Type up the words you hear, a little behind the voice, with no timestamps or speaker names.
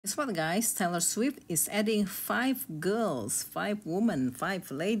Guess what, guys? Taylor Swift is adding 5 girls, 5 women,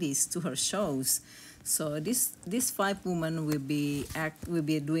 5 ladies to her shows. So this 5 women will be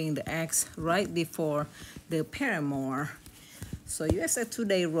doing the acts right before the Paramore. So USA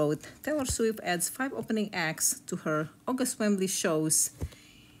Today wrote Taylor Swift adds 5 opening acts to her August Wembley shows.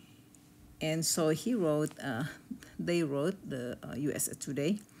 And so they wrote the USA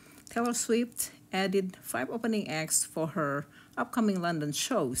Today. Taylor Swift added 5 opening acts for her upcoming London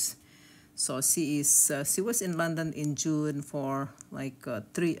shows. So she was in London in June for like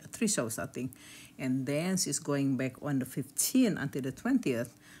three shows, I think, and then she's going back on the 15th until the 20th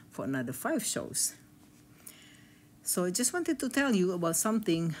for another 5 shows. So I just wanted to tell you about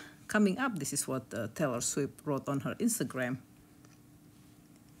something coming up. This is what Taylor Swift wrote on her Instagram.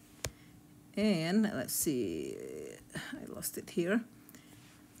 And let's see, I lost it here.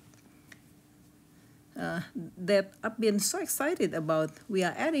 That I've been so excited about. We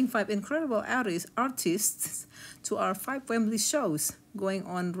are adding 5 incredible artists to our 5 Wembley shows going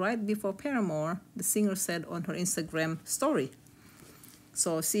on right before Paramore, the singer said on her Instagram story.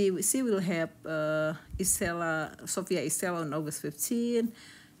 So she will have Sophia Estella on August 15,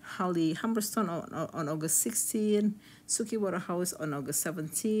 Holly Humberstone on August 16, Suki Waterhouse on August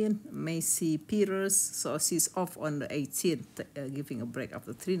 17, Macy Peters, so she's off on the 18th, giving a break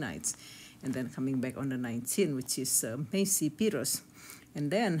after 3 nights, and then coming back on the 19th, which is Macy Peters.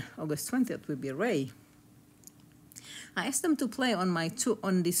 And then August 20th will be Ray. I asked them to play on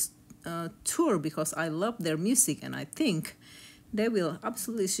this tour because I love their music, and I think they will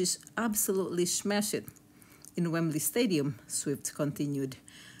absolutely smash it in Wembley Stadium, Swift continued.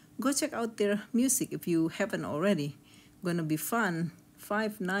 Go check out their music if you haven't already. Gonna be fun.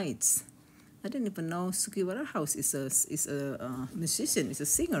 5 nights. I didn't even know Suki Waterhouse is a musician, is a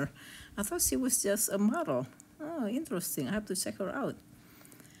singer. I thought she was just a model. Oh, interesting. I have to check her out.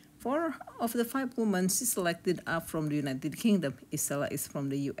 4 of the 5 women she selected are from the United Kingdom. Isela is from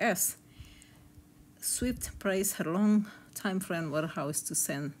the US. Swift praised her long-time friend Waterhouse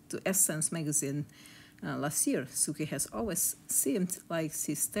to Essence magazine last year. Suki has always seemed like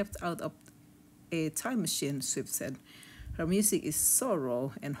she stepped out of a time machine, Swift said. Her music is so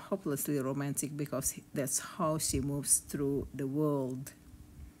raw and hopelessly romantic because that's how she moves through the world.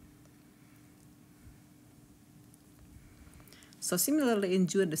 So similarly, in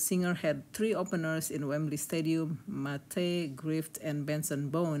June, the singer had 3 openers in Wembley Stadium: Mate, Grift, and Benson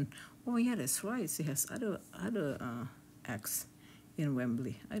Boone. Oh yeah, that's right. She has other acts in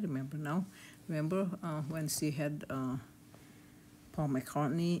Wembley. I remember now. Remember when she had Paul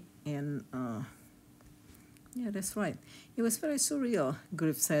McCartney and yeah, that's right. It was very surreal,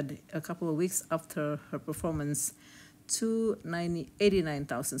 Griff said a couple of weeks after her performance to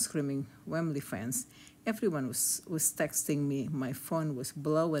 89,000 screaming Wembley fans. Everyone was texting me. My phone was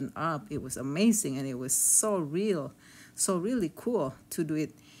blowing up. It was amazing, and it was so real, so really cool to do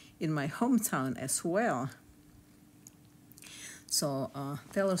it in my hometown as well. So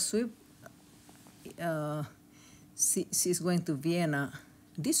Taylor Swift, she's going to Vienna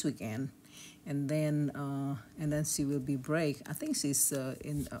this weekend, and then she will be break. I think she's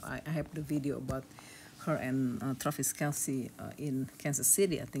I have the video about her and Travis Kelce in Kansas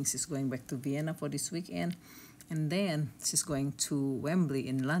City. I think she's going back to Vienna for this weekend, and then she's going to Wembley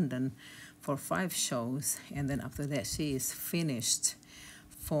in London for 5 shows, and then after that she is finished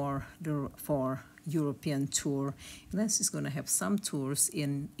for European tour, and then she's going to have some tours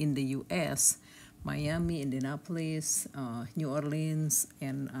in the US, Miami, Indianapolis, New Orleans,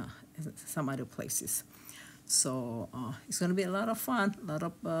 and some other places. So it's going to be a lot of fun. A lot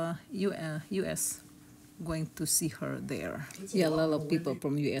of US going to see her there. Yeah, a lot of people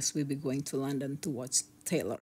from US will be going to London to watch Taylor.